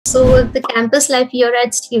So the campus life here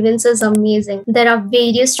at Stevens is amazing. There are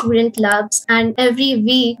various student clubs, and every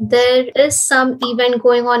week there is some event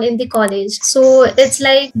going on in the college. So it's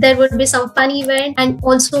like there would be some fun event, and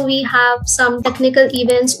also we have some technical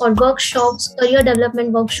events or workshops, career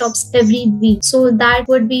development workshops every week. So that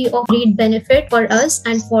would be of great benefit for us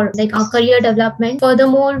and for like our career development.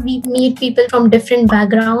 Furthermore, we meet people from different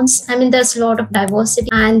backgrounds. I mean, there's a lot of diversity,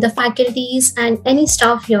 and the faculties and any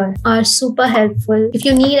staff here are super helpful. If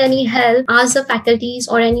you need any help, ask the faculties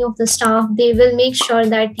or any of the staff. They will make sure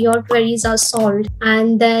that your queries are solved.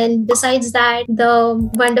 And then besides that, the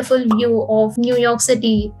wonderful view of New York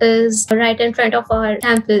City is right in front of our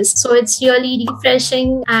campus. So it's really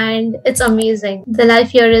refreshing and it's amazing. The life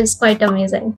here is quite amazing.